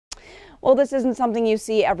Well, this isn't something you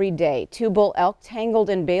see every day. Two bull elk tangled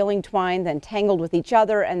in baling twine, then tangled with each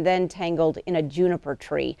other, and then tangled in a juniper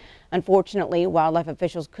tree. Unfortunately, wildlife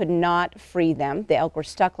officials could not free them. The elk were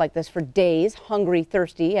stuck like this for days, hungry,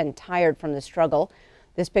 thirsty, and tired from the struggle.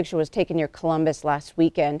 This picture was taken near Columbus last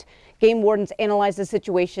weekend. Game wardens analyzed the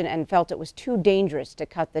situation and felt it was too dangerous to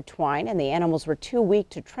cut the twine, and the animals were too weak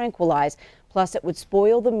to tranquilize. Plus, it would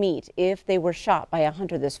spoil the meat if they were shot by a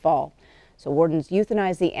hunter this fall. So wardens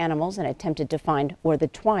euthanized the animals and attempted to find where the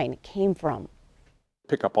twine came from.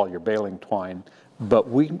 Pick up all your baling twine, but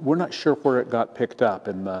we're not sure where it got picked up.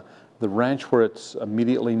 And the ranch where it's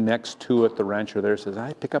immediately next to it, the rancher there says,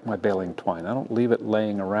 I pick up my baling twine. I don't leave it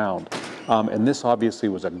laying around. And this obviously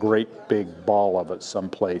was a great big ball of it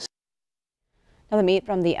someplace. Now, the meat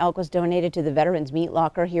from the elk was donated to the Veterans Meat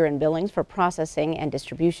Locker here in Billings for processing and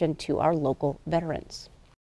distribution to our local veterans.